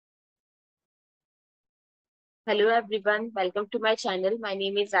Hello everyone, welcome to my channel. My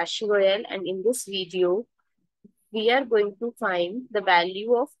name is Rashi Goel and in this video, we are going to find the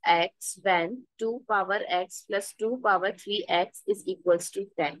value of x when 2 power x plus 2 power 3x is equals to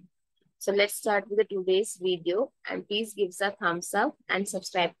 10. So let's start with the today's video and please give us a thumbs up and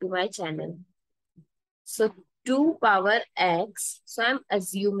subscribe to my channel. So 2 power x, so I'm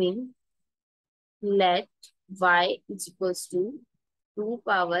assuming let y is equals to 2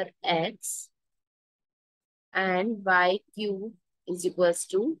 power x and y cube is equals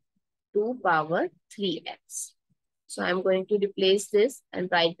to 2 power 3x. So I'm going to replace this and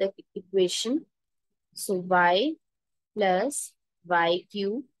write the equation. So y plus y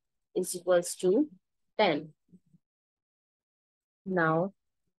cube is equals to 10. Now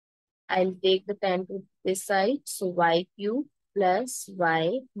I'll take the 10 to this side. So y cube plus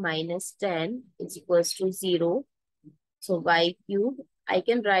y minus 10 is equals to 0. So y cube, I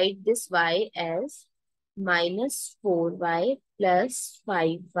can write this y as minus 4y plus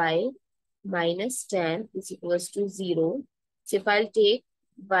 5y minus 10 is equals to 0. So if I'll take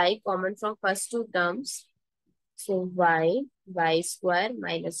y common from first two terms, so y square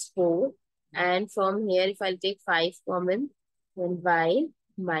minus 4. And from here, if I'll take 5 common, then y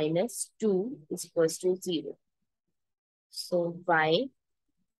minus 2 is equals to 0. So y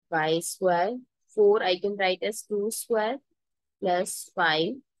square, 4 I can write as 2 square plus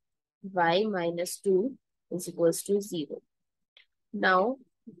 5, y minus 2 is equals to 0. Now,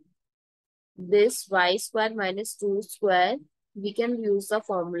 this y square minus 2 square, we can use the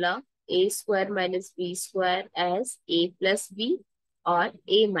formula a square minus b square as a plus b or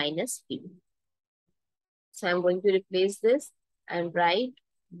a minus b. So I'm going to replace this and write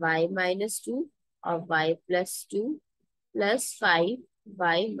y minus 2 or y plus 2 plus 5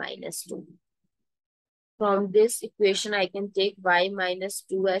 y minus 2. From this equation, I can take y minus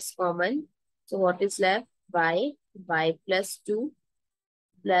 2 as common. So what is left? Y plus 2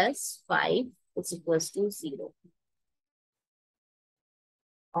 plus 5 is equals to 0.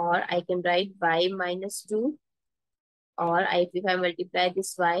 Or I can write y minus 2 or if I multiply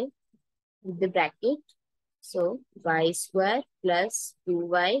this y with the bracket, so y square plus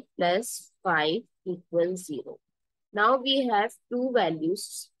 2y plus 5 equals 0. Now we have two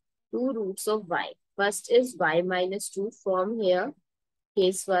values, two roots of y. First is y minus 2 from here,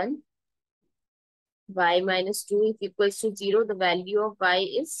 case 1. Y minus 2 if equals to 0, the value of y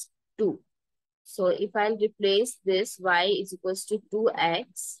is 2. So if I'll replace this, y is equals to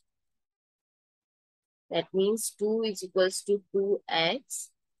 2x. That means 2 is equals to 2x.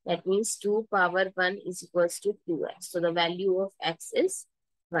 That means 2 power 1 is equals to 2x. So the value of x is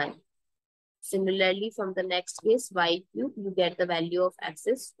 1. Similarly, from the next case, y cube, you get the value of x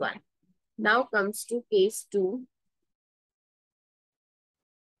is 1. Now comes to case 2.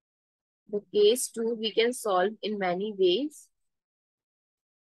 The case 2 we can solve in many ways.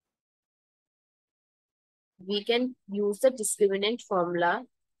 We can use the discriminant formula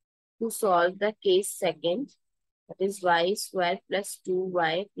to solve the case second. That is y square plus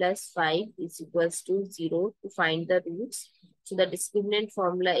 2y plus 5 is equals to 0 to find the roots. So the discriminant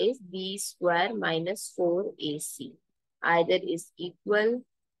formula is b square minus 4ac. Either is equal,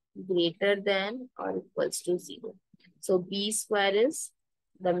 greater than, or equals to 0. So b square is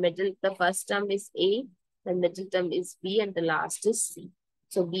the first term is a, the middle term is b, and the last is c.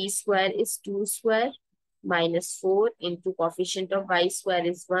 So b square is 2 square minus 4 into coefficient of y square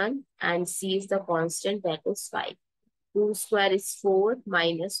is 1 and c is the constant, that is 5. 2 square is 4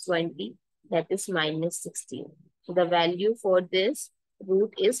 minus 20, that is minus 16. So the value for this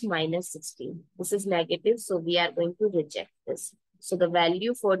root is minus 16. This is negative, so we are going to reject this. So the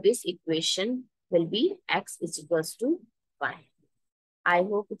value for this equation will be x is equals to 1. I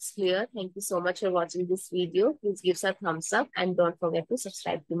hope it's clear. Thank you so much for watching this video. Please give us a thumbs up and don't forget to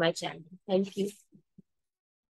subscribe to my channel. Thank you.